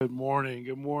Good morning.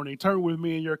 Good morning. Turn with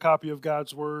me in your copy of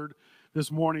God's Word. This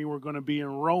morning we're going to be in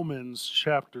Romans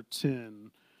chapter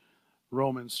 10.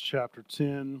 Romans chapter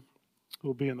 10.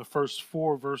 We'll be in the first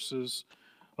four verses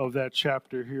of that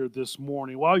chapter here this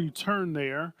morning. While you turn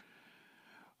there,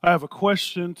 I have a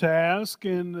question to ask,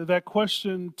 and that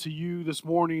question to you this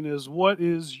morning is, what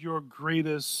is your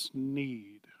greatest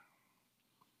need?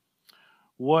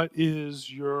 What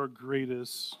is your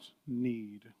greatest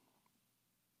need?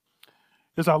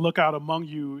 As I look out among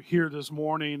you here this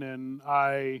morning and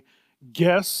I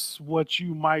guess what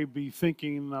you might be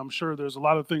thinking, I'm sure there's a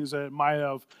lot of things that might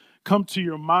have come to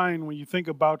your mind when you think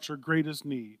about your greatest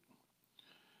need.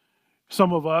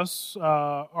 Some of us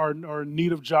are in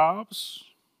need of jobs.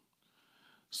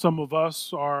 Some of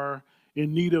us are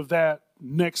in need of that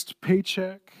next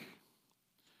paycheck.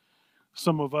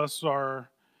 Some of us are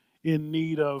in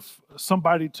need of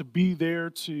somebody to be there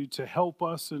to help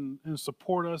us and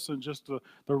support us in just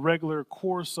the regular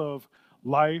course of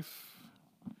life.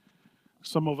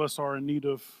 Some of us are in need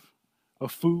of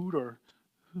food, or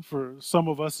for some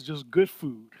of us, just good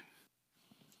food.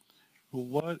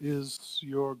 What is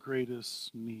your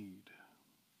greatest need?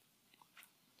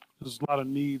 There's a lot of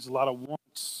needs, a lot of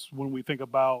wants when we think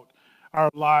about our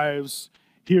lives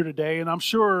here today. And I'm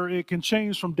sure it can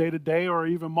change from day to day or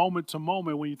even moment to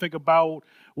moment when you think about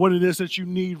what it is that you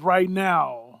need right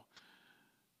now.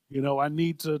 You know, I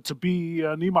need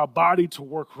I need my body to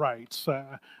work right.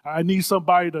 I need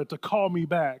somebody to call me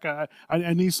back.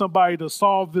 I need somebody to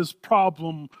solve this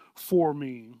problem for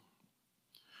me.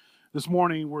 This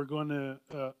morning, we're going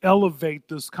to elevate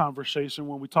this conversation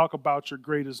when we talk about your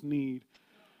greatest need.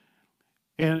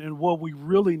 And what we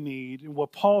really need, and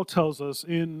what Paul tells us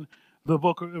in the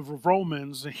book of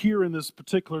Romans, here in this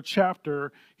particular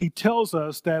chapter, he tells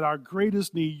us that our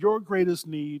greatest need, your greatest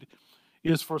need,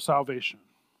 is for salvation.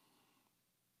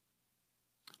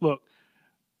 Look,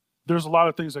 there's a lot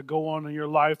of things that go on in your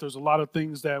life. There's a lot of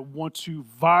things that want to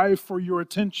vie for your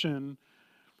attention.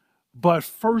 But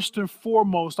first and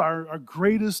foremost, our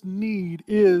greatest need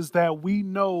is that we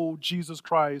know Jesus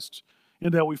Christ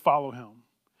and that we follow him.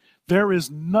 There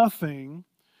is nothing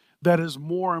that is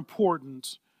more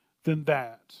important than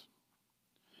that.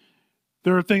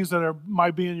 There are things that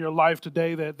might be in your life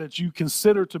today that you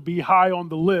consider to be high on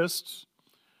the list,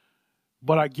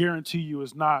 but I guarantee you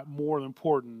is not more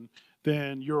important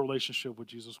than your relationship with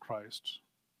Jesus Christ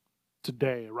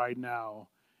today, right now,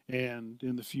 and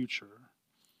in the future.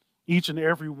 Each and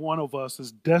every one of us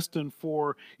is destined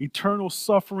for eternal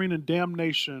suffering and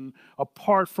damnation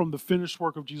apart from the finished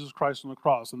work of Jesus Christ on the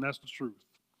cross, and that's the truth.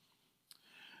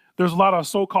 There's a lot of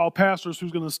so-called pastors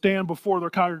who's going to stand before their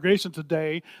congregation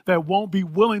today that won't be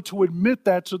willing to admit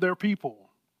that to their people.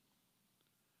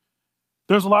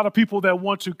 There's a lot of people that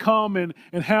want to come and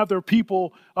have their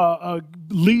people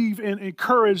leave and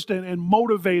encouraged and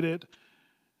motivated,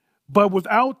 but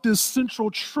without this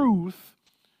central truth,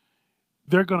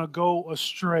 they're going to go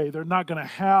astray. They're not going to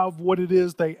have what it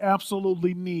is they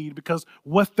absolutely need, because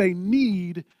what they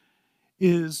need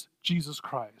is Jesus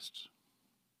Christ.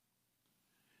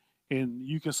 And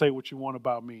you can say what you want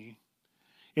about me,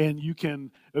 and you can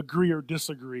agree or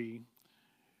disagree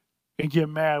and get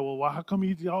mad. Well, how come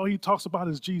all he talks about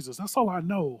is Jesus? That's all I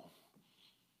know.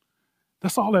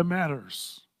 That's all that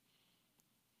matters.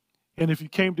 And if you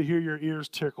came to hear your ears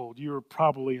tickled, you were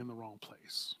probably in the wrong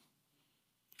place.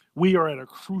 We are at a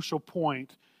crucial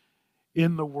point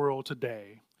in the world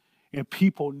today, and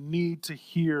people need to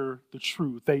hear the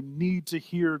truth. They need to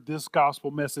hear this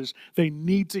gospel message. They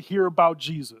need to hear about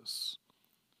Jesus.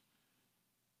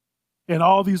 And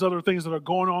all these other things that are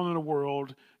going on in the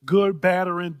world, good, bad,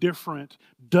 or indifferent,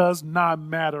 does not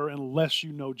matter unless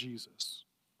you know Jesus.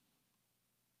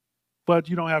 But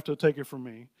you don't have to take it from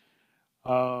me.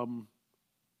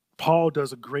 Paul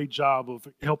does a great job of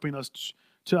helping us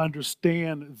to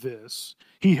understand this.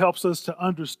 He helps us to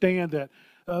understand that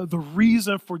the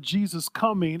reason for Jesus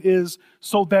coming is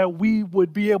so that we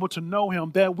would be able to know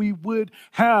him, that we would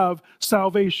have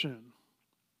salvation.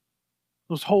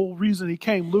 This whole reason he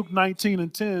came, Luke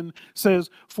 19:10 says,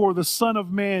 "For the Son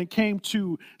of Man came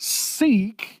to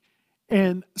seek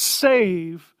and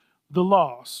save the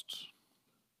lost."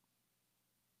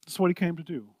 That's what he came to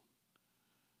do.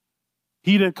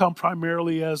 He didn't come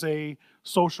primarily as a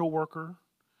social worker.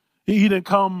 He didn't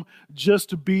come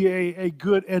just to be a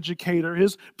good educator.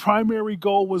 His primary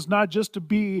goal was not just to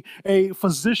be a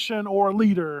physician or a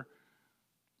leader.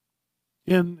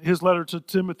 In his letter to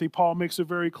Timothy, Paul makes it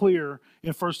very clear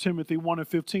in 1 Timothy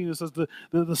 1:15. It says,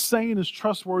 the saying is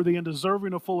trustworthy and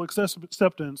deserving of full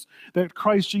acceptance that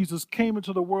Christ Jesus came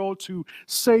into the world to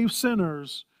save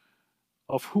sinners,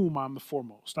 of whom I'm the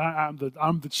foremost. I'm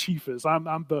the chiefest.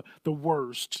 I'm the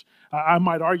worst. I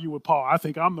might argue with Paul. I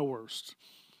think I'm the worst.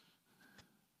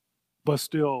 But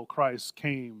still, Christ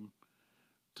came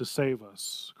to save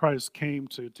us. Christ came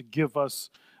to give us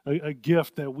a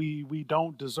gift that we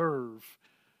don't deserve.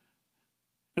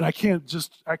 And I can't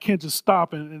just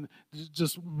stop and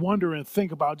just wonder and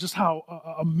think about just how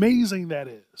amazing that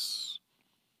is,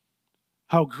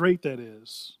 how great that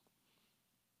is.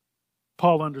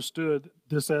 Paul understood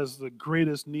this as the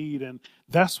greatest need, and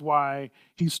that's why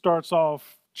he starts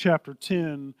off chapter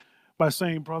 10 by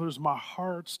saying, brothers, my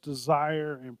heart's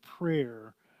desire and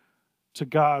prayer to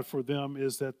God for them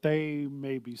is that they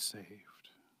may be saved.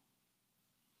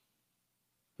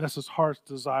 That's his heart's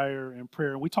desire and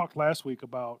prayer. And we talked last week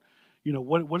about,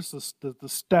 what is the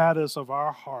status of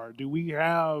our heart? Do we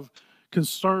have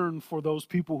concern for those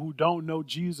people who don't know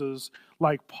Jesus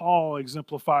like Paul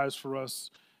exemplifies for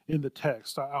us in the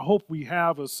text? I hope we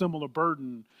have a similar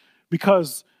burden,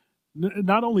 because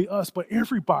not only us, but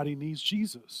everybody needs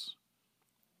Jesus.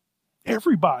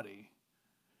 Everybody.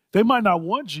 They might not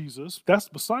want Jesus. That's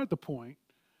beside the point,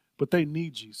 but they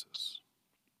need Jesus.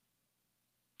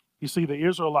 You see, the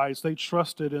Israelites, they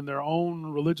trusted in their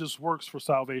own religious works for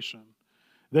salvation.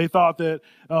 They thought that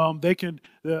they can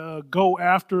go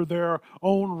after their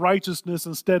own righteousness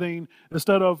instead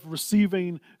of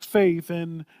receiving faith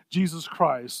in Jesus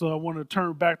Christ. So I want to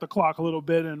turn back the clock a little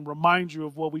bit and remind you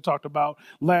of what we talked about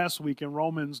last week in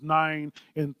Romans 9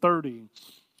 and 30.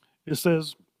 It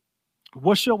says,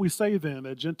 what shall we say then?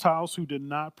 That Gentiles who did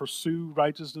not pursue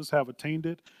righteousness have attained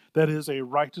it? That is a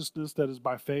righteousness that is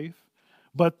by faith.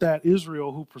 But that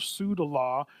Israel, who pursued a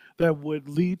law that would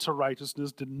lead to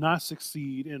righteousness, did not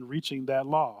succeed in reaching that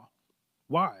law.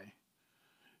 Why?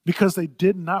 Because they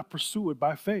did not pursue it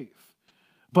by faith,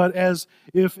 but as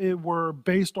if it were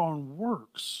based on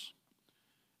works.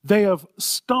 They have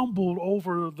stumbled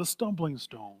over the stumbling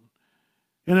stone.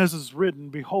 And as is written,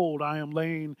 behold, I am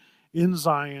laying in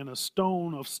Zion a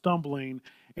stone of stumbling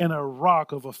and a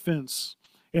rock of offense,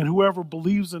 and whoever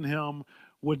believes in him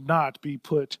would not be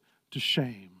put to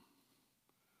shame.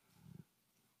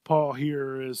 Paul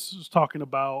here is talking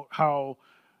about how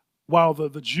while the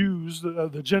Jews,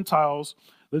 the Gentiles,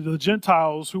 the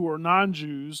Gentiles who are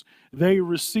non-Jews, they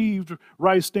received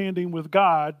right standing with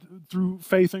God through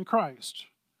faith in Christ.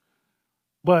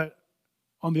 But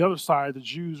on the other side, the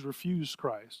Jews refused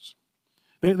Christ.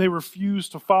 They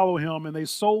refused to follow him, and they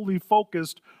solely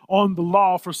focused on the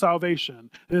law for salvation.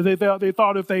 They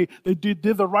thought if they did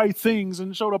the right things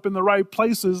and showed up in the right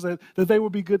places, that they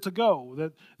would be good to go,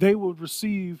 that they would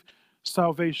receive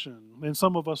salvation. And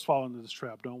some of us fall into this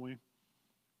trap, don't we?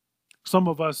 Some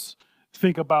of us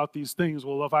think about these things.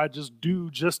 Well, if I just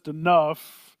do just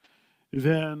enough,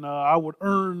 then I would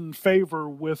earn favor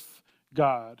with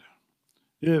God.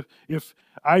 If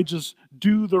I just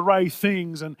do the right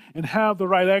things and have the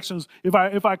right actions, if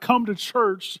I come to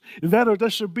church,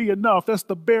 that should be enough. That's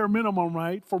the bare minimum,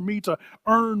 right, for me to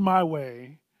earn my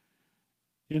way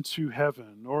into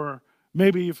heaven. Or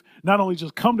maybe if not only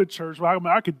just come to church, but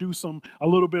I could do a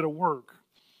little bit of work.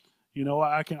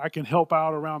 I can help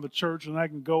out around the church, and I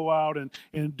can go out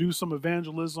and do some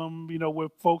evangelism,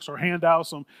 with folks, or hand out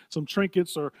some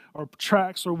trinkets or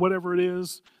tracts or whatever it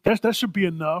is. That should be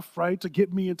enough, right, to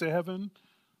get me into heaven.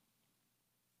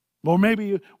 Or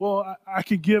maybe, I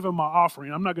could give him my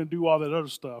offering. I'm not going to do all that other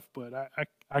stuff, but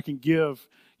I can give,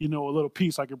 a little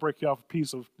piece. I can break you off a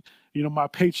piece of, my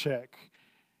paycheck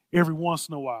every once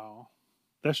in a while.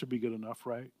 That should be good enough,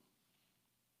 right?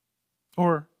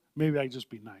 Or maybe I just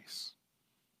be nice.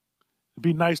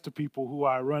 Be nice to people who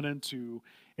I run into,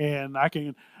 and I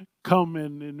can come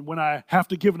and when I have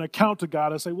to give an account to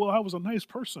God, I say, well, I was a nice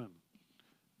person.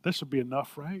 That should be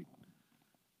enough, right,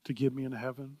 to get me into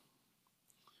heaven.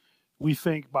 We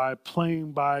think by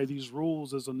playing by these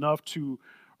rules is enough to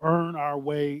earn our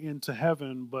way into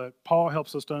heaven, but Paul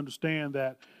helps us to understand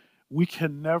that we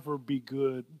can never be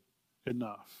good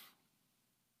enough.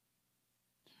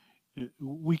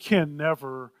 We can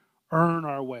never earn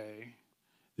our way.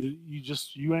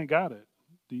 You ain't got it.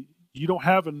 You don't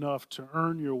have enough to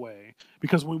earn your way,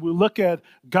 because when we look at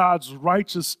God's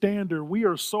righteous standard, we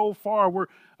are so far.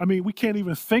 We can't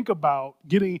even think about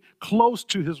getting close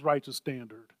to his righteous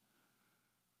standard.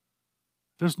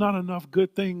 There's not enough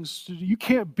good things. You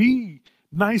can't be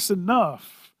nice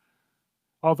enough,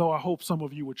 although I hope some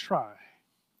of you would try.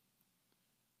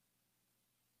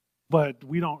 But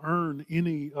we don't earn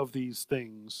any of these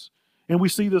things. And we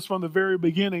see this from the very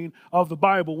beginning of the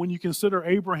Bible. When you consider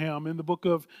Abraham in the book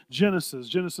of Genesis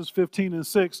 15 and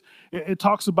 6, it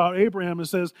talks about Abraham. It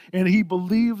says, and he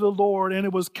believed the Lord, and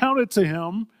it was counted to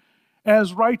him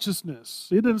as righteousness.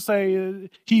 It didn't say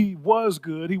he was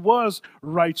good, he was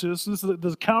righteous.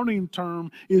 The accounting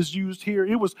term is used here.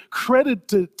 It was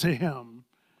credited to him.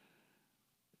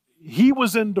 He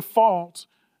was in default,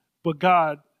 but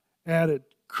God added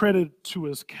credit to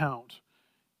his account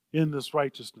in this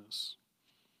righteousness.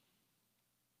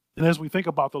 And as we think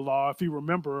about the law, if you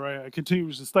remember, I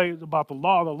continue to state about the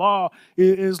law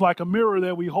is like a mirror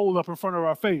that we hold up in front of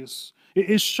our face.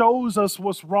 It shows us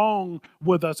what's wrong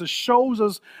with us. It shows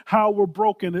us how we're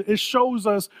broken. It shows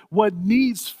us what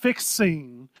needs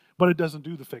fixing, but it doesn't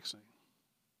do the fixing.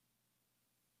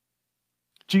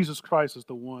 Jesus Christ is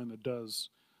the one that does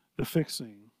the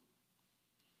fixing.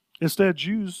 Instead,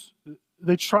 Jews,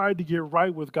 they tried to get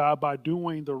right with God by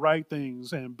doing the right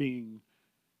things and being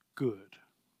good.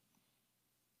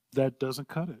 That doesn't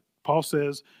cut it. Paul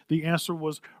says the answer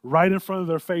was right in front of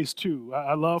their face too.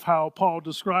 I love how Paul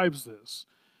describes this.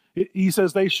 He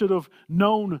says they should have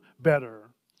known better.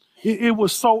 It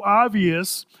was so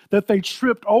obvious that they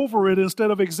tripped over it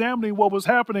instead of examining what was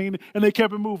happening, and they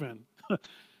kept it moving.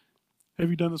 Have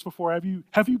you done this before?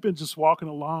 Have you been just walking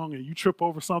along and you trip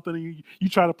over something and you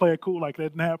try to play it cool like that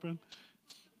didn't happen?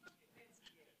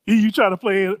 You try to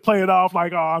play it off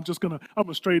like, oh, I'm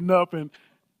gonna straighten up and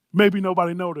maybe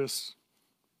nobody noticed.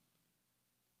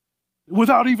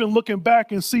 Without even looking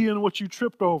back and seeing what you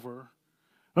tripped over.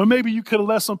 Or maybe you could have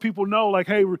let some people know, like,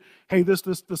 hey,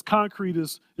 this concrete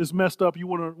is messed up. You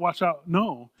want to watch out.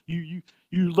 No, you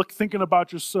look thinking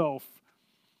about yourself,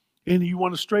 and you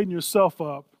want to straighten yourself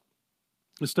up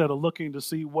instead of looking to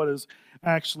see what is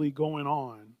actually going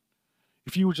on.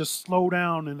 If you would just slow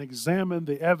down and examine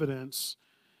the evidence,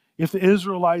 if the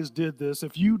Israelites did this,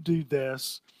 if you do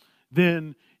this,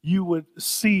 then you would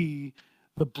see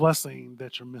the blessing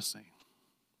that you're missing.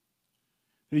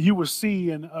 You would see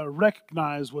and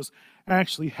recognize what's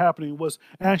actually happening, what's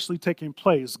actually taking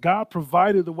place. God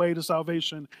provided the way to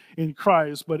salvation in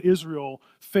Christ, but Israel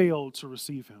failed to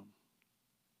receive him.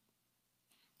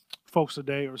 Folks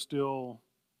today are still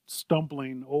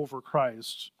stumbling over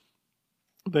Christ.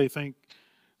 They think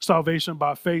salvation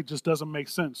by faith just doesn't make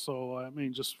sense. So,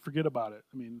 just forget about it.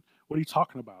 What are you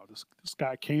talking about? This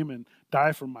guy came and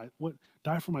died for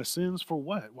my sins for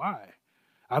what? Why?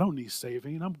 I don't need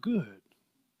saving. I'm good.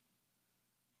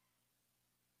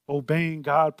 Obeying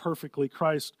God perfectly,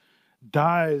 Christ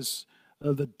dies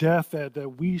the death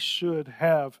that we should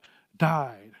have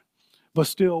died. But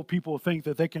still, people think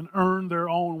that they can earn their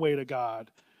own way to God.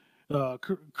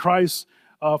 Christ,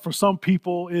 for some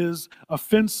people, is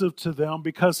offensive to them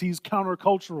because he's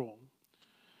countercultural.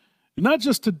 Not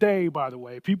just today, by the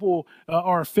way. People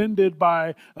are offended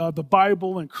by the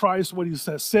Bible and Christ, what he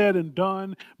has said and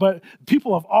done. But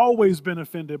people have always been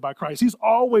offended by Christ. He's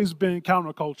always been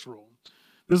countercultural.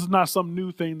 This is not some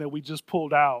new thing that we just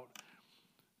pulled out.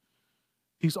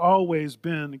 He's always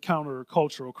been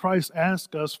countercultural. Christ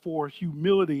asked us for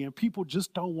humility, and people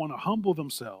just don't want to humble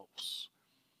themselves.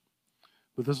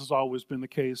 But this has always been the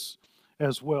case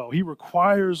as well. He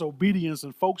requires obedience,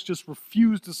 and folks just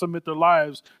refuse to submit their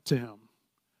lives to him.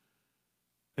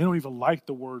 They don't even like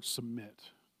the word submit.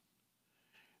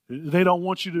 They don't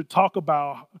want you to talk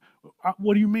about,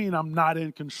 what do you mean I'm not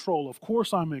in control? Of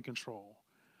course I'm in control.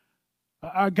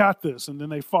 I got this. And then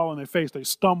they fall on their face. They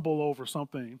stumble over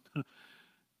something.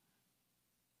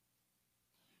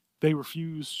 They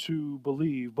refuse to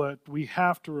believe. But we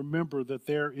have to remember that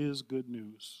there is good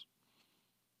news.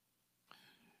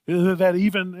 That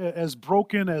even as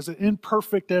broken, as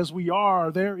imperfect as we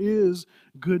are, there is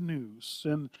good news.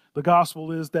 And the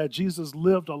gospel is that Jesus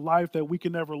lived a life that we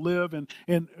can never live. And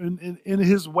in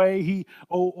his way, he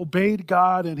obeyed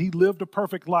God and he lived a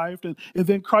perfect life. And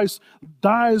then Christ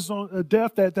dies on a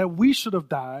death that we should have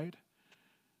died.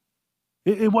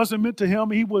 It wasn't meant to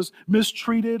him. He was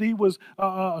mistreated. He was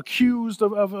accused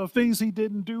of things he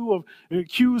didn't do,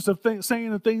 accused of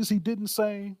saying the things he didn't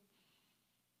say.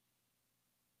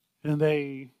 And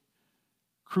they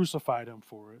crucified him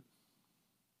for it.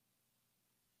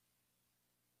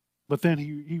 But then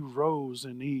he rose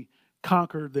and he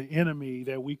conquered the enemy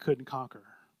that we couldn't conquer.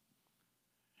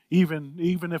 Even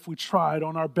if we tried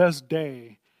on our best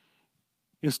day,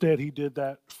 instead he did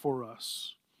that for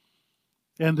us.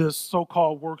 And this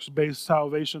so-called works-based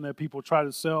salvation that people try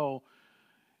to sell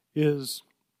is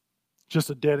just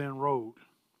a dead-end road.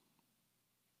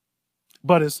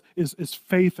 But it's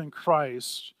faith in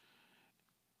Christ.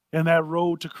 And that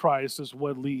road to Christ is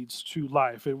what leads to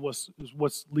life. Is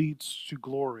what leads to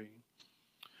glory.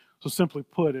 So simply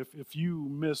put, if you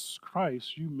miss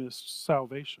Christ, you miss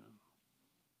salvation.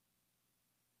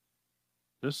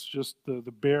 This is just the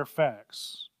bare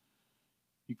facts.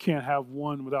 You can't have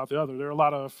one without the other. There are a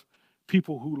lot of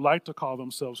people who like to call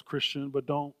themselves Christian but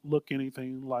don't look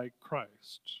anything like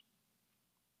Christ.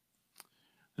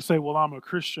 They say, well, I'm a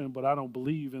Christian, but I don't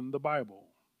believe in the Bible.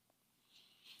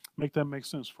 Make that make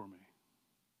sense for me.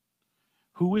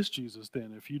 Who is Jesus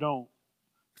then? If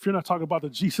you're not talking about the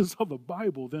Jesus of the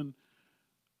Bible, then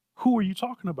who are you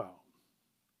talking about?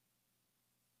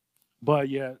 But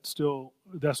yet, still,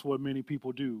 that's what many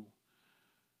people do.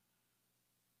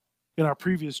 In our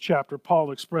previous chapter,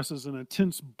 Paul expresses an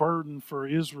intense burden for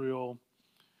Israel,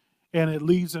 and it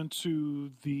leads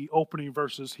into the opening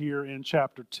verses here in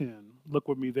chapter 10. Look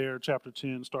with me there, chapter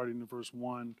 10, starting in verse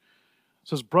 1. It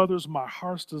says, brothers, my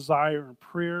heart's desire and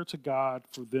prayer to God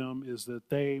for them is that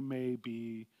they may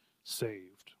be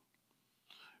saved.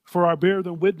 For I bear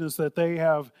them witness that they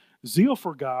have zeal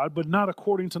for God, but not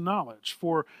according to knowledge.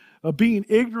 For being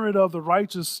ignorant of the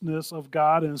righteousness of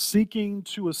God and seeking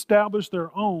to establish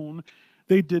their own,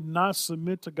 they did not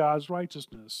submit to God's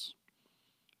righteousness.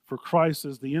 For Christ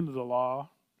is the end of the law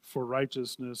for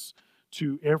righteousness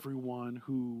to everyone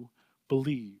who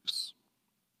believes.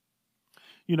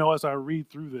 You know, as I read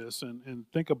through this and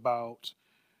think about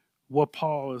what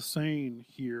Paul is saying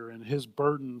here and his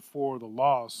burden for the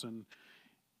lost, and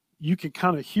you can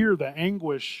kind of hear the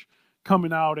anguish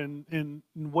coming out in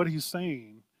what he's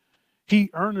saying. He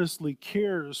earnestly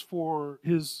cares for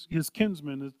his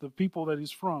kinsmen, the people that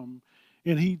he's from,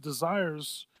 and he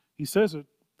desires, he says it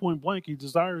point blank, he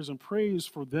desires and prays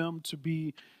for them to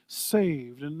be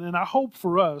saved. And I hope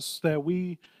for us that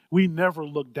we never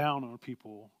look down on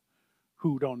people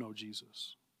who don't know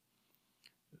Jesus.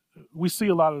 We see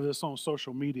a lot of this on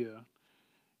social media,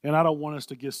 and I don't want us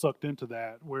to get sucked into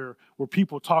that, where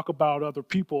people talk about other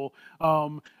people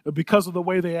because of the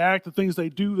way they act, the things they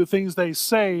do, the things they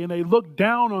say, and they look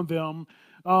down on them,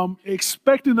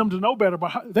 expecting them to know better,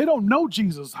 but they don't know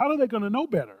Jesus. How are they going to know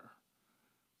better?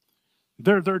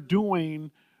 They're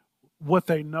doing what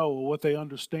they know, what they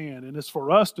understand, and it's for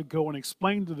us to go and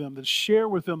explain to them, to share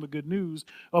with them the good news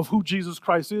of who Jesus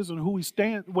Christ is and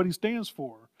what he stands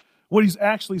for. What he's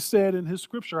actually said in his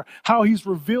scripture, how he's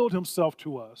revealed himself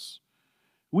to us.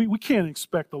 We can't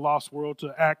expect the lost world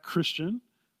to act Christian.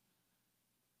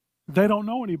 They don't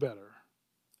know any better.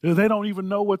 They don't even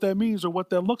know what that means or what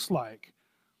that looks like.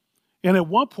 And at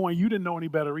one point, you didn't know any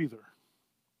better either.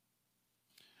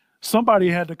 Somebody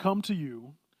had to come to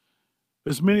you,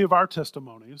 as many of our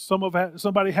testimonies,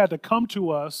 somebody had to come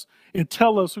to us and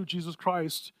tell us who Jesus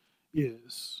Christ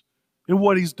is and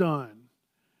what he's done.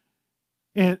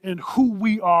 And who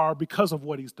we are because of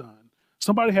what he's done.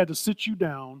 Somebody had to sit you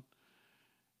down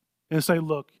and say,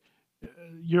 look,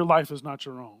 your life is not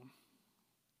your own.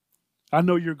 I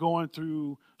know you're going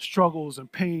through struggles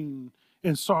and pain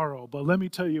and sorrow, but let me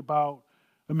tell you about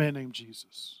a man named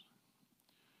Jesus.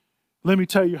 Let me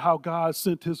tell you how God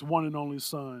sent his one and only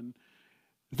Son,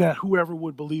 that whoever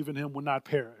would believe in him would not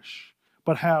perish,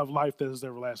 but have life that is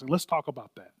everlasting. Let's talk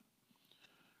about that.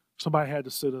 Somebody had to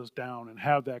sit us down and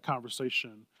have that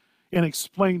conversation and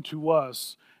explain to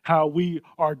us how we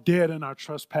are dead in our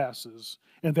trespasses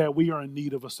and that we are in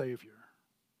need of a Savior.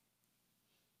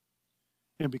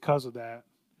 And because of that,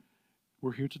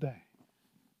 we're here today.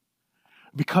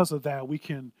 Because of that, we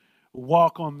can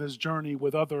walk on this journey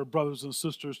with other brothers and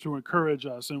sisters to encourage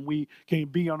us, and we can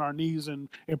be on our knees in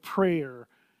prayer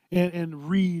and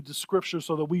read the scripture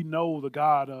so that we know the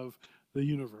God of the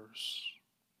universe.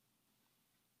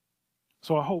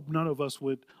 So I hope none of us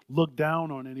would look down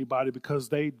on anybody because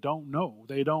they don't know.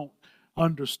 They don't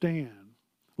understand.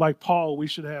 Like Paul, we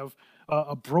should have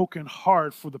a broken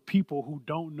heart for the people who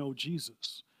don't know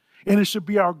Jesus. And it should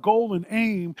be our goal and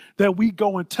aim that we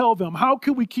go and tell them, how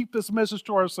can we keep this message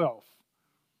to ourselves?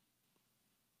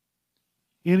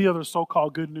 Any other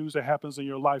so-called good news that happens in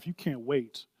your life, you can't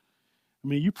wait. I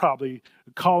mean, you probably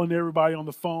calling everybody on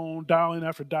the phone, dialing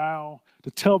after dial, to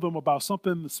tell them about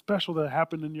something special that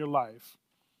happened in your life.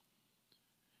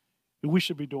 And we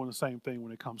should be doing the same thing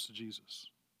when it comes to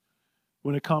Jesus.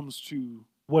 When it comes to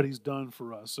what he's done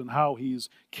for us and how he's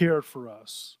cared for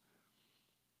us.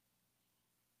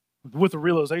 With the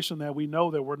realization that we know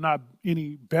that we're not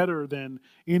any better than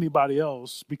anybody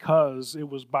else because it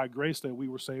was by grace that we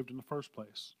were saved in the first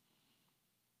place.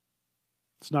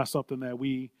 It's not something that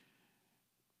we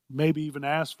maybe even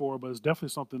asked for, but it's definitely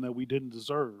something that we didn't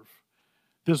deserve.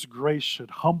 This grace should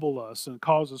humble us and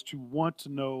cause us to want to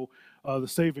know the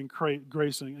saving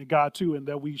grace in God too, and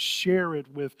that we share it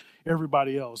with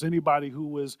everybody else, anybody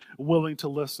who is willing to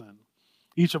listen.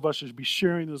 Each of us should be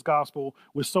sharing this gospel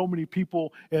with so many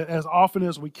people as often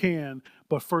as we can,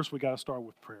 but first we got to start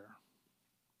with prayer.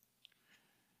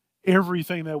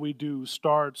 Everything that we do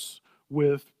starts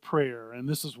with prayer. And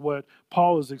this is what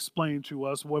Paul has explained to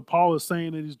us, what Paul is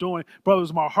saying that he's doing.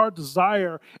 Brothers, my heart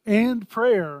desire and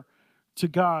prayer to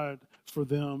God for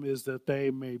them is that they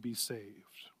may be saved.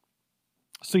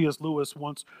 C.S. Lewis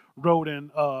once wrote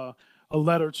in a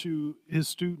letter to his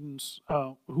students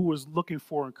who was looking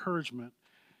for encouragement.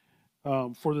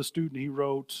 For the student, he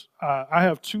wrote, I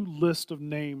have two lists of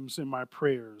names in my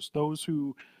prayers, those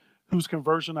whose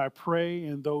conversion I pray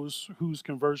and those whose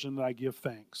conversion I give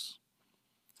thanks.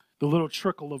 The little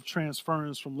trickle of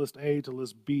transference from list A to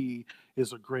list B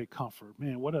is a great comfort.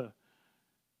 Man, what a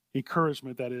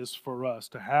encouragement that is for us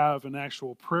to have an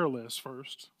actual prayer list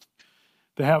first,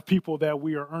 to have people that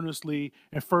we are earnestly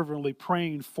and fervently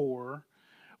praying for,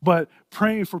 but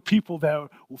praying for people that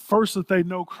first that they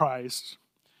know Christ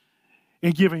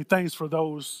and giving thanks for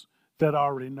those that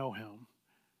already know him.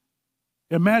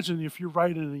 Imagine if you're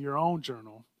writing in your own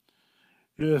journal,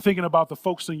 thinking about the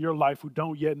folks in your life who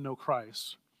don't yet know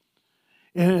Christ.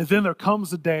 And then there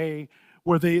comes a day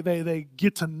where they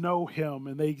get to know him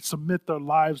and they submit their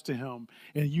lives to him,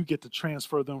 and you get to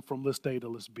transfer them from list A to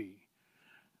list B.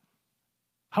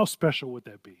 How special would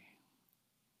that be?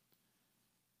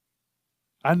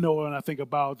 I know when I think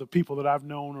about the people that I've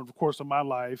known over the course of my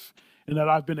life and that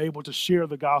I've been able to share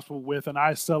the gospel with, and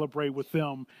I celebrate with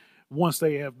them once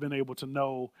they have been able to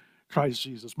know Christ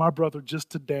Jesus. My brother just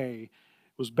today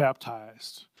was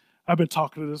baptized. I've been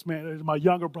talking to this man, my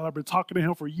younger brother. I've been talking to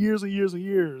him for years and years and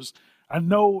years. I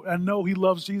know he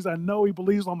loves Jesus. I know he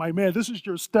believes. I'm like, man, this is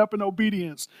your step in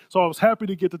obedience. So I was happy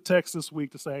to get the text this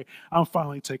week to say, I'm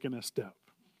finally taking that step.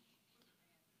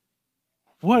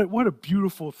 What a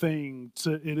beautiful thing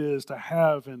it is to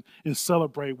have and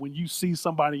celebrate when you see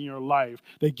somebody in your life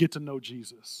that get to know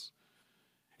Jesus.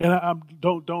 And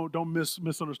don't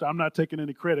misunderstand. I'm not taking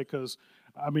any credit because,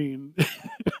 I mean,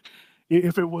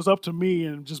 if it was up to me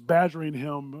and just badgering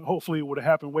him, hopefully it would have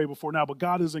happened way before now. But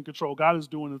God is in control. God is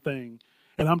doing the thing.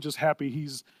 And I'm just happy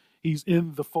he's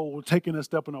in the fold, taking a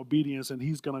step in obedience, and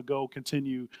he's going to go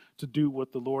continue to do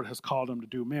what the Lord has called him to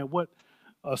do. Man, what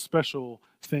a special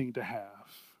thing to have.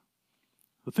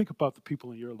 But think about the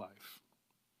people in your life.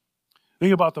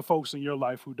 Think about the folks in your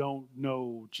life who don't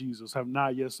know Jesus, have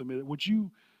not yet submitted. Would you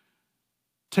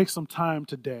take some time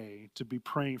today to be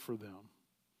praying for them?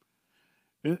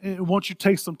 And won't you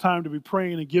take some time to be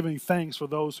praying and giving thanks for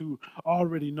those who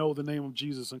already know the name of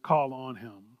Jesus and call on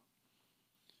him?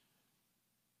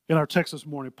 In our text this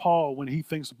morning, Paul, when he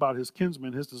thinks about his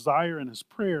kinsmen, his desire and his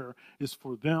prayer is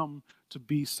for them to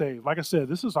be saved. Like I said,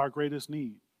 this is our greatest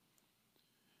need.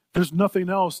 There's nothing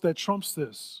else that trumps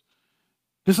this.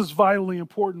 This is vitally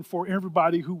important for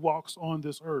everybody who walks on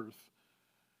this earth.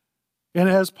 And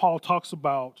as Paul talks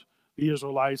about the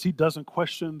Israelites, he doesn't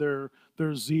question their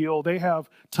zeal. They have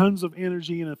tons of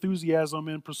energy and enthusiasm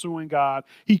in pursuing God.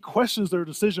 He questions their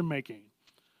decision making.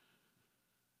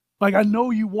 Like, I know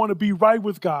you want to be right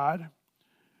with God,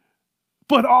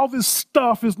 but all this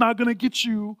stuff is not going to get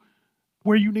you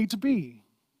where you need to be.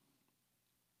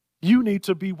 You need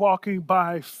to be walking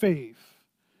by faith.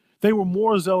 They were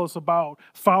more zealous about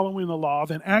following the law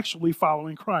than actually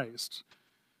following Christ.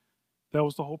 That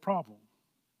was the whole problem.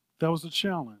 That was the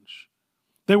challenge.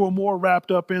 They were more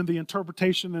wrapped up in the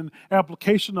interpretation and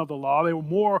application of the law. They were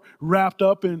more wrapped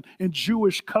up in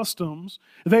Jewish customs.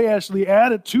 They actually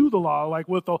added to the law, like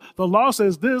with the law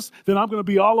says this, then I'm going to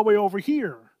be all the way over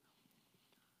here.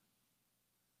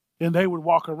 And they would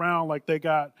walk around like they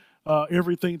got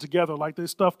everything together, like their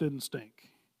stuff didn't stink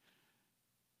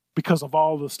because of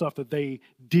all the stuff that they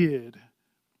did,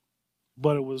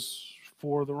 but it was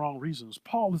for the wrong reasons.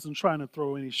 Paul isn't trying to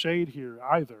throw any shade here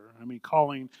either. I mean,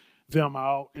 calling them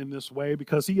out in this way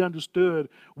because he understood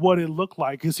what it looked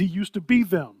like because he used to be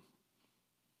them.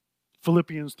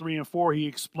 Philippians 3 and 4, he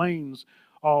explains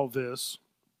all this.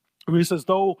 He says,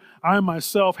 though I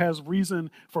myself has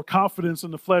reason for confidence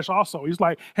in the flesh also. He's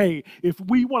like, hey, if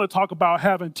we want to talk about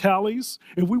having tallies,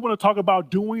 if we want to talk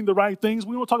about doing the right things,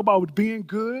 we want to talk about being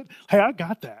good, hey, I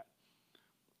got that.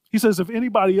 He says, if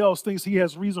anybody else thinks he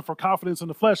has reason for confidence in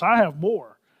the flesh, I have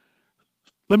more.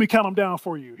 Let me count them down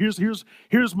for you.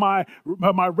 Here's my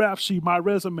rap sheet, my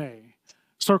resume.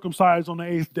 Circumcised on the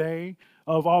 8th day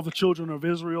of all the children of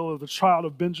Israel, of the child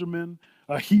of Benjamin,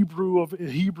 a Hebrew of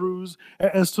Hebrews,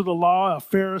 as to the law, a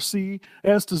Pharisee,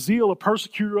 as to zeal, a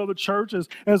persecutor of the church,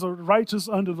 as a righteous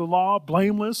under the law,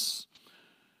 blameless.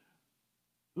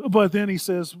 But then he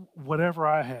says, whatever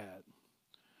I had,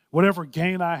 whatever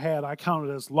gain I had, I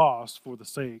counted as loss for the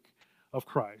sake of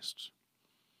Christ.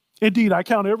 Indeed, I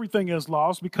count everything as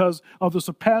loss because of the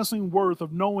surpassing worth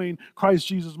of knowing Christ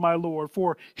Jesus my Lord.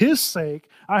 For his sake,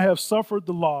 I have suffered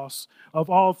the loss of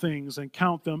all things and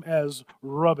count them as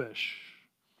rubbish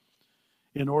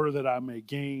in order that I may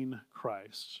gain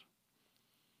Christ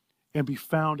and be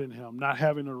found in him, not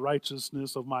having a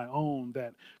righteousness of my own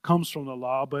that comes from the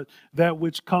law, but that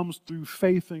which comes through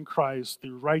faith in Christ,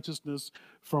 through righteousness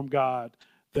from God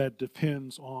that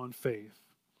depends on faith.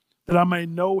 That I may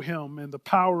know him and the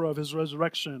power of his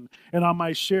resurrection, and I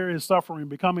might share his suffering,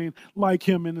 becoming like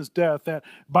him in his death, that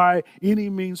by any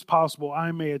means possible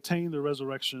I may attain the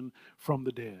resurrection from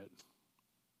the dead.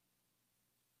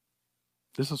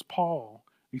 This is Paul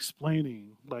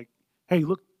explaining, like, hey,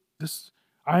 look, this,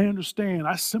 I understand,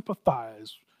 I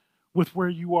sympathize with where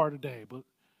you are today, but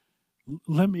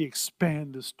let me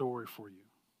expand this story for you.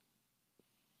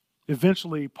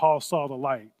 Eventually, Paul saw the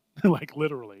light, like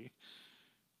literally.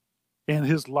 And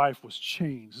his life was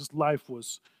changed. His life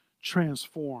was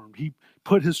transformed. He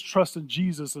put his trust in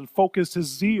Jesus and focused his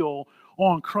zeal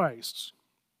on Christ.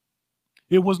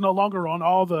 It was no longer on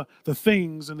all the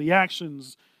things and the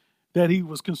actions that he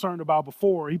was concerned about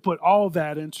before. He put all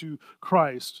that into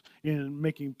Christ in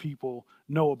making people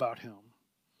know about him.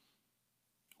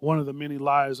 One of the many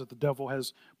lies that the devil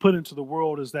has put into the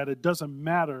world is that it doesn't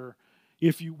matter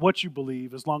what you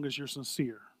believe as long as you're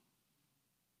sincere.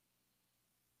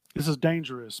 This is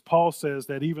dangerous. Paul says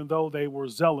that even though they were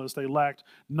zealous, they lacked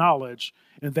knowledge,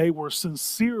 and they were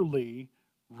sincerely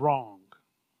wrong.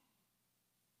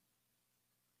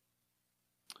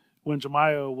 When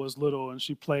Jemiah was little and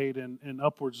she played in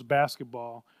upwards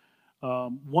basketball,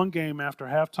 one game after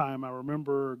halftime, I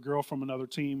remember a girl from another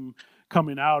team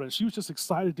coming out, and she was just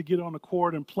excited to get on the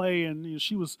court and play, and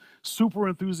she was super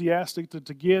enthusiastic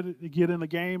to get in the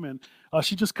game, and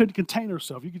she just couldn't contain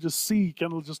herself. You could just see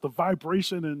kind of just the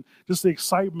vibration and just the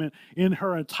excitement in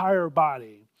her entire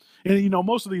body. And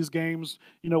most of these games,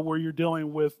 where you're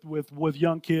dealing with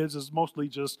young kids, is mostly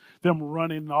just them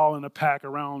running all in a pack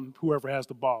around whoever has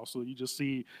the ball. So you just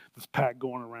see this pack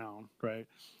going around, right,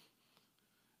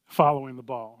 following the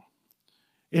ball.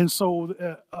 And so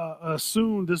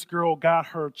soon this girl got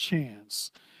her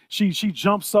chance. She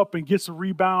jumps up and gets a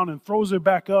rebound and throws it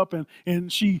back up,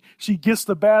 and she gets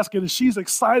the basket, and she's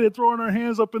excited, throwing her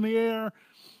hands up in the air.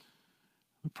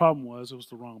 The problem was it was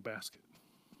the wrong basket.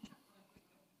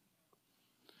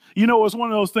 It's one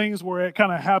of those things where it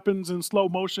kind of happens in slow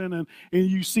motion, and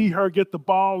you see her get the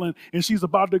ball, and she's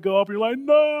about to go up. You're like,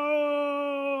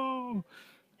 no!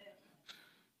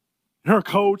 Her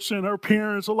coach and her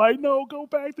parents are like, no, go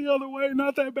back the other way,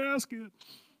 not that basket.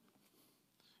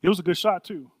 It was a good shot,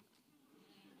 too.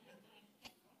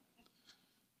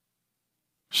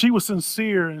 She was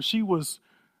sincere and she was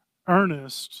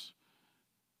earnest,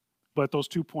 but those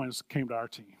 2 points came to our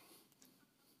team.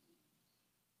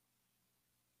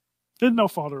 There's no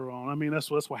fault of her own. I mean, that's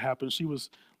what happened. She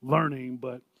was learning,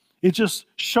 but it just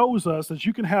shows us that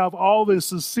you can have all this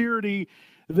sincerity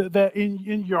that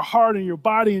in your heart and your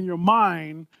body and your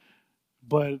mind,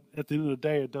 but at the end of the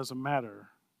day, it doesn't matter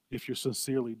if you're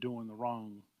sincerely doing the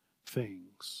wrong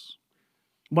things.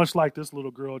 Much like this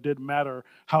little girl, it didn't matter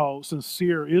how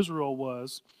sincere Israel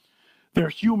was. Their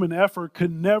human effort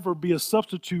could never be a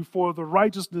substitute for the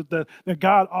righteousness that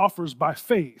God offers by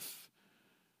faith.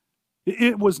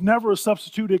 It was never a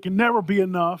substitute. It can never be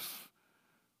enough.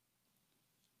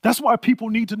 That's why people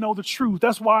need to know the truth.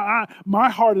 That's why my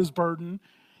heart is burdened,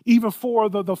 even for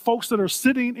the folks that are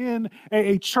sitting in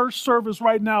a church service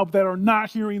right now that are not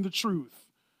hearing the truth.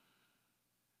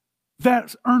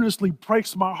 That earnestly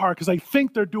breaks my heart because they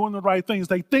think they're doing the right things.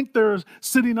 They think they're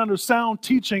sitting under sound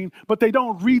teaching, but they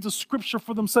don't read the scripture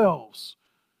for themselves.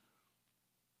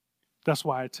 That's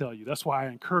why I tell you. That's why I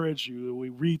encourage you that we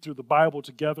read through the Bible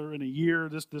together in a year,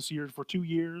 this year for 2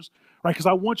 years, right? Because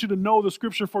I want you to know the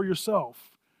scripture for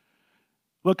yourself.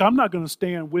 Look, I'm not going to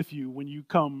stand with you when you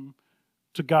come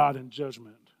to God in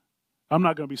judgment. I'm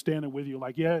not going to be standing with you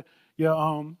like, yeah,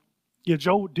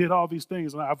 Joe did all these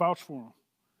things and I vouch for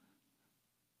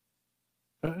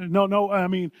him. No, I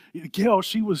mean, Gail,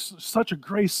 she was such a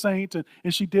great saint and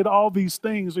she did all these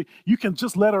things. You can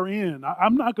just let her in.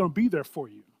 I'm not going to be there for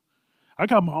you. I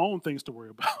got my own things to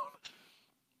worry about.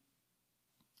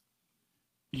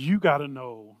 You got to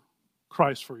know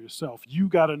Christ for yourself. You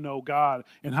got to know God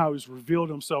and how he's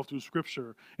revealed himself through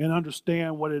scripture and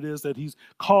understand what it is that he's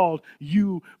called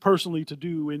you personally to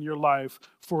do in your life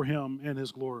for him and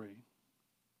his glory.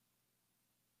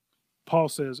 Paul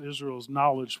says Israel's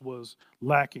knowledge was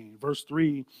lacking. Verse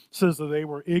 3 says that they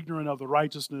were ignorant of the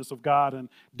righteousness of God and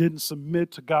didn't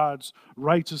submit to God's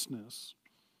righteousness.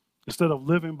 Instead of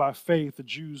living by faith, the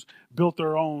Jews built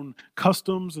their own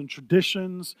customs and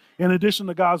traditions in addition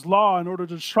to God's law in order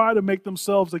to try to make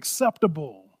themselves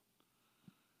acceptable.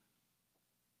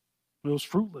 It was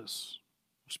fruitless.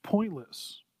 It was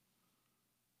pointless.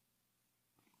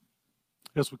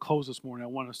 As we close this morning, I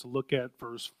want us to look at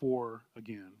verse 4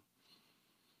 again.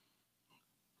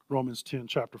 Romans 10,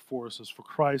 chapter 4 says, "For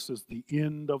Christ is the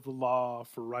end of the law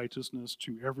for righteousness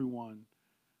to everyone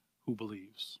who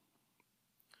believes."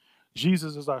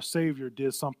 Jesus, as our Savior,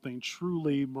 did something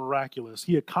truly miraculous.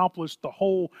 He accomplished the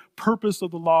whole purpose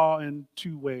of the law in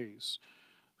two ways.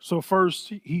 So first,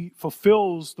 he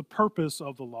fulfills the purpose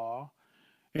of the law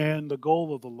and the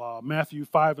goal of the law. Matthew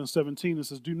 5:17, it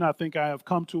says, "Do not think I have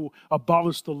come to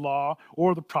abolish the law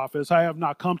or the prophets. I have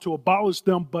not come to abolish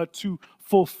them, but to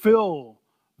fulfill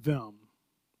them."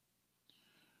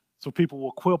 So people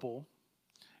will quibble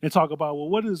and talk about, well,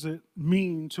 what does it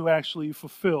mean to actually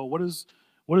fulfill? What does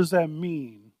that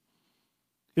mean?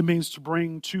 It means to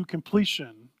bring to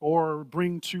completion or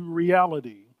bring to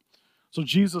reality. So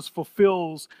Jesus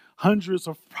fulfills hundreds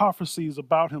of prophecies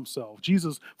about himself.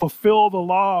 Jesus fulfilled the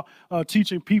law,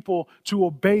 teaching people to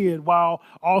obey it while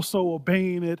also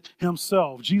obeying it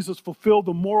himself. Jesus fulfilled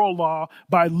the moral law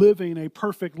by living a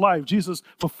perfect life. Jesus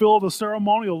fulfilled the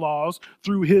ceremonial laws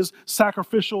through his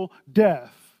sacrificial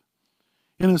death.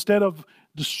 And instead of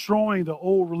destroying the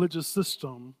old religious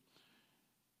system,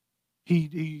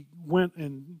 he went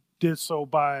and did so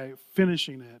by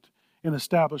finishing it and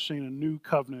establishing a new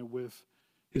covenant with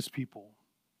his people.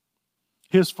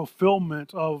 His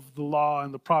fulfillment of the law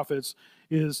and the prophets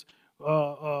is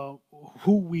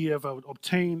who we have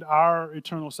obtained our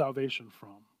eternal salvation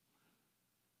from.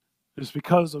 It's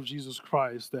because of Jesus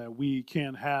Christ that we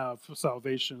can have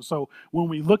salvation. So when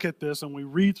we look at this and we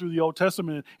read through the Old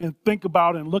Testament and think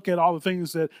about and look at all the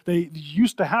things that they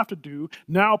used to have to do,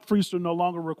 now priests are no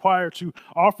longer required to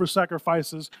offer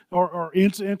sacrifices or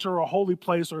enter a holy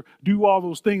place or do all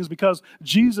those things because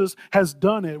Jesus has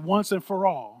done it once and for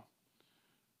all.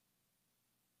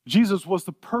 Jesus was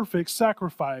the perfect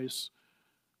sacrifice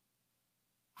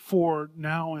for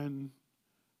now and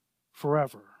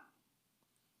forever.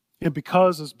 And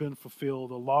because it's been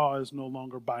fulfilled, the law is no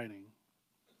longer binding.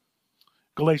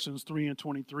 Galatians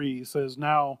 3:23 says,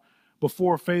 "Now,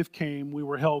 before faith came, we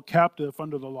were held captive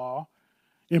under the law,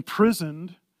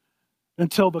 imprisoned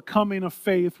until the coming of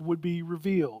faith would be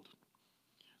revealed.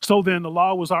 So then the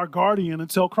law was our guardian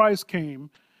until Christ came,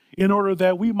 in order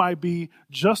that we might be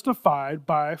justified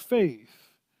by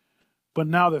faith. But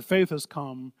now that faith has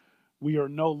come, we are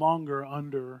no longer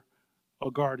under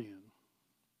a guardian."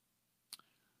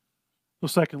 Well,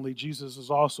 secondly, Jesus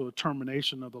is also a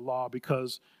termination of the law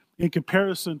because in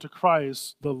comparison to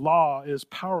Christ, the law is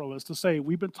powerless to save.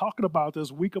 We've been talking about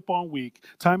this week upon week,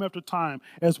 time after time,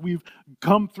 as we've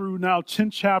come through now 10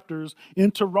 chapters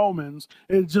into Romans.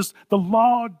 The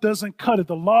law doesn't cut it.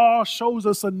 The law shows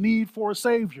us a need for a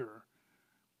Savior.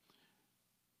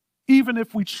 Even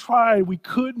if we tried, we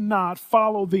could not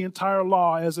follow the entire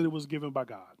law as it was given by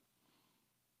God.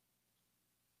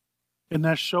 And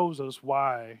that shows us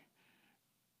why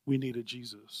we needed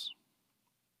Jesus.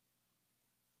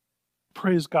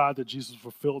 Praise God that Jesus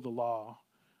fulfilled the law,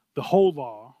 the whole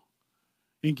law,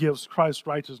 and gives Christ's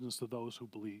righteousness to those who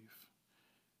believe.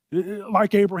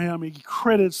 Like Abraham, he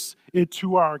credits it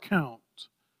to our account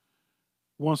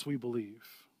once we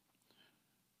believe.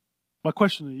 My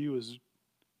question to you is,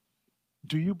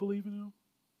 do you believe in him?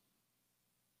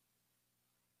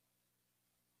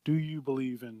 Do you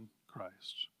believe in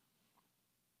Christ?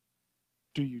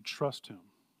 Do you trust him?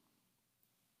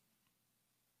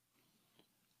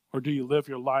 Or do you live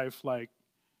your life like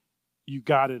you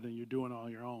got it and you're doing it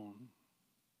on your own?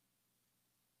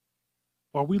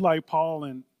 Are we like Paul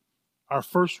and our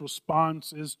first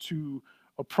response is to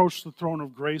approach the throne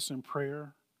of grace in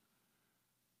prayer?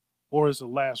 Or is it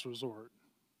last resort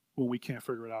when we can't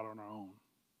figure it out on our own?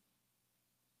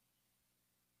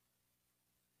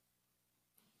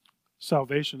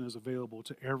 Salvation is available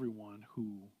to everyone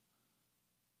who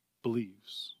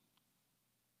believes.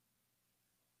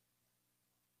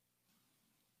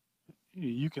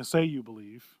 You can say you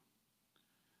believe,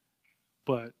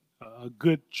 but a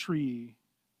good tree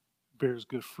bears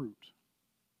good fruit.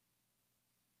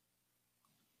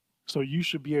 So you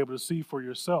should be able to see for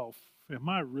yourself, am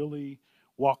I really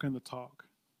walking the talk?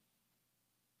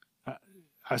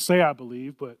 I say I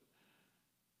believe, but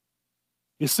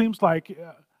it seems like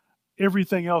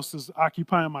everything else is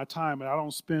occupying my time and I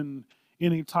don't spend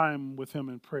any time with him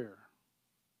in prayer.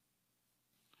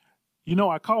 You know,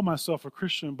 I call myself a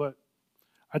Christian, but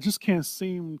I just can't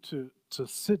seem to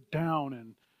sit down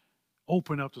and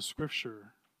open up the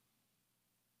scripture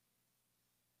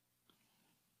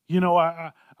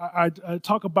I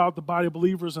talk about the body of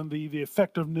believers and the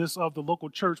effectiveness of the local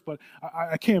church, but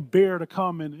I can't bear to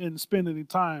come and spend any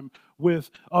time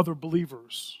with other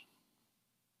believers.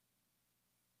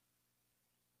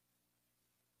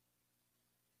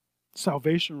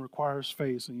 Salvation requires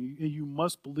faith, and you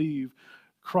must believe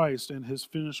Christ and his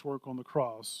finished work on the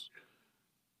cross.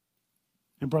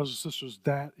 And brothers and sisters,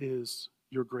 that is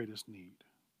your greatest need.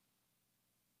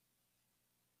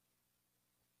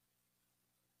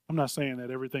 I'm not saying that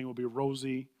everything will be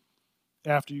rosy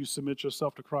after you submit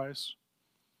yourself to Christ,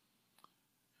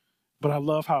 but I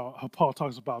love how Paul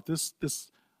talks about this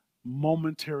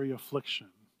momentary affliction.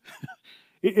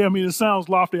 It sounds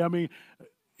lofty.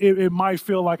 It might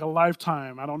feel like a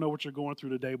lifetime. I don't know what you're going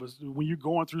through today, but when you're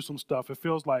going through some stuff, it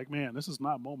feels like, man, this is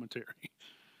not momentary.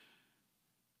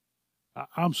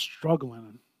 I'm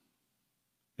struggling,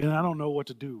 and I don't know what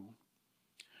to do.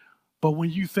 But when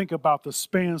you think about the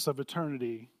spans of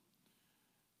eternity,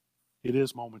 it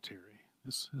is momentary.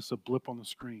 It's a blip on the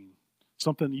screen,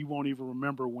 something you won't even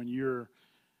remember when you're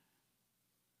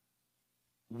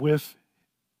with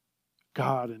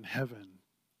God in heaven.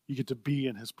 You get to be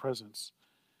in his presence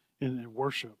and in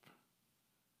worship.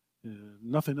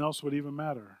 Nothing else would even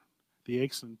matter. The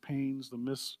aches and pains, the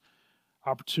missed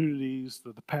opportunities,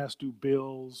 the past due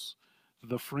bills,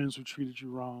 the friends who treated you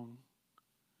wrong,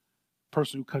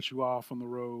 person who cut you off on the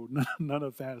road, none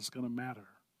of that is going to matter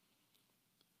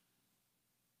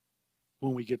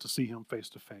when we get to see him face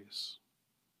to face.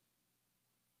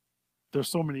 There's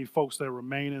so many folks that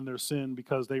remain in their sin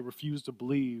because they refuse to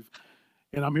believe.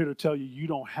 And I'm here to tell you, you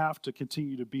don't have to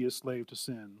continue to be a slave to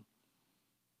sin.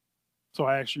 So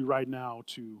I ask you right now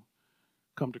to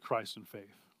come to Christ in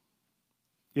faith.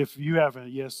 If you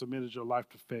haven't yet submitted your life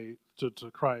to faith to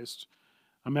Christ,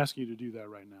 I'm asking you to do that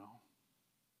right now.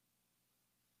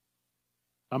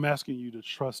 I'm asking you to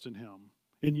trust in him.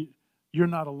 And you're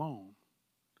not alone.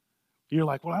 You're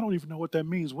like, well, I don't even know what that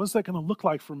means. What's that going to look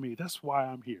like for me? That's why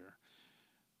I'm here.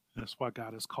 That's why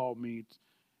God has called me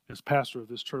as pastor of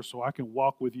this church, so I can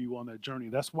walk with you on that journey.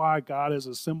 That's why God has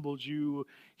assembled you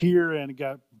here and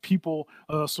got people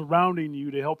surrounding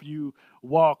you to help you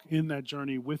walk in that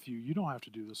journey with you. You don't have to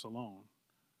do this alone.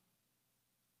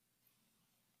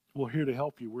 We're here to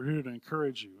help you. We're here to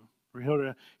encourage you. We're here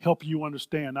to help you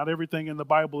understand. Not everything in the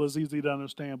Bible is easy to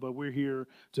understand, but we're here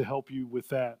to help you with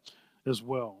that as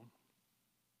well.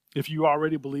 If you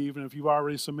already believe and if you've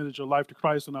already submitted your life to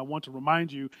Christ, and I want to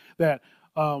remind you that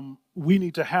we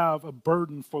need to have a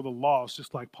burden for the lost,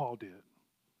 just like Paul did.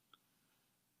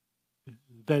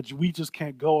 That we just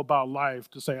can't go about life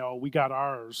to say, oh, we got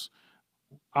ours,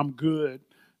 I'm good.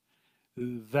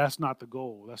 That's not the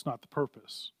goal. That's not the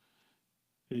purpose.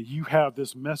 You have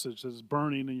this message that's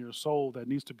burning in your soul that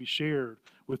needs to be shared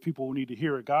with people who need to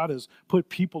hear it. God has put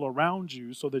people around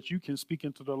you so that you can speak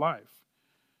into their life.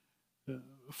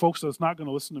 Folks that's not going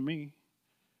to listen to me,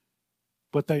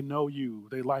 but they know you,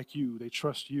 they like you, they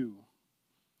trust you.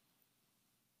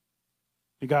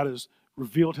 And God has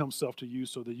revealed himself to you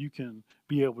so that you can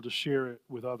be able to share it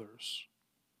with others.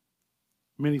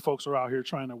 Many folks are out here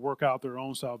trying to work out their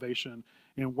own salvation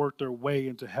and work their way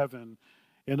into heaven,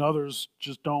 and others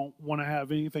just don't want to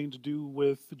have anything to do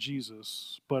with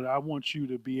Jesus. But I want you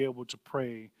to be able to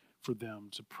pray for them,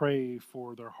 to pray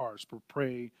for their hearts, to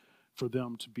pray for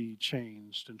them to be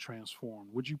changed and transformed.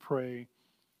 Would you pray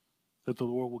that the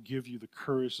Lord will give you the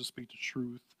courage to speak the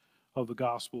truth of the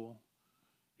gospel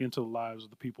into the lives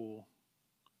of the people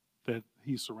that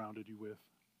he surrounded you with?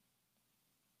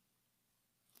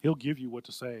 He'll give you what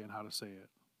to say and how to say it.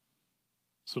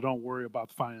 So don't worry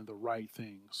about finding the right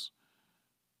things.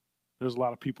 There's a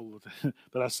lot of people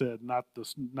that I said not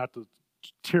the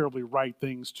terribly right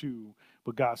things to,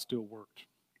 but God still worked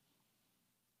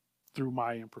through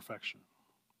my imperfection.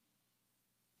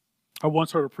 I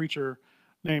once heard a preacher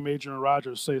named Adrian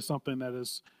Rogers say something that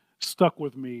has stuck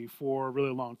with me for a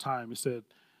really long time. He said,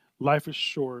 life is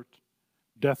short,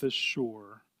 death is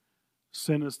sure,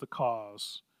 sin is the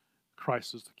cause,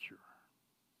 Christ is the cure.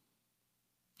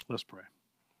 Let's pray.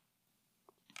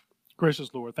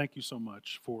 Gracious Lord, thank you so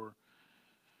much for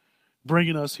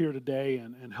bringing us here today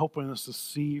and helping us to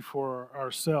see for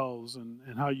ourselves and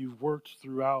how you've worked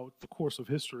throughout the course of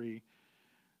history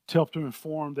to help to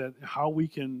inform that how we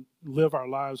can live our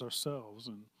lives ourselves,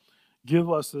 and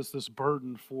give us this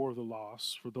burden for the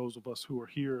lost, for those of us who are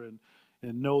here and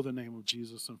know the name of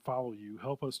Jesus and follow you.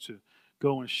 Help us to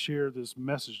go and share this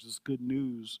message, this good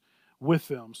news with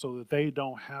them so that they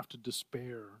don't have to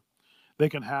despair. They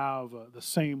can have the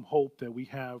same hope that we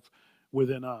have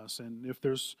within us. And if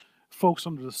there's folks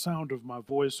under the sound of my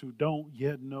voice who don't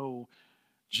yet know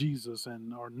Jesus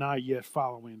and are not yet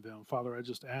following them. Father, I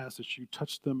just ask that you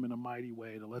touch them in a mighty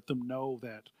way to let them know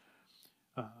that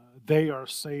uh, they are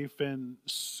safe and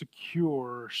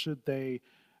secure should they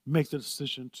make the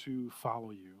decision to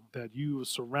follow you, that you have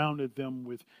surrounded them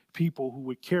with people who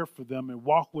would care for them and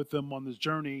walk with them on this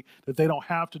journey, that they don't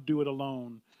have to do it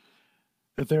alone,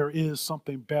 that there is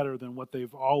something better than what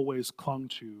they've always clung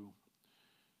to,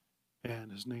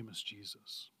 and his name is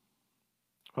Jesus.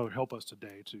 Father, help us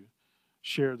today to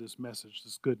share this message,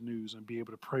 this good news, and be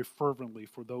able to pray fervently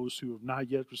for those who have not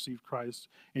yet received Christ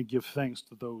and give thanks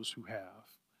to those who have.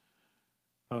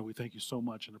 Father, we thank you so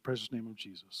much in the precious name of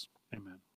Jesus. Amen.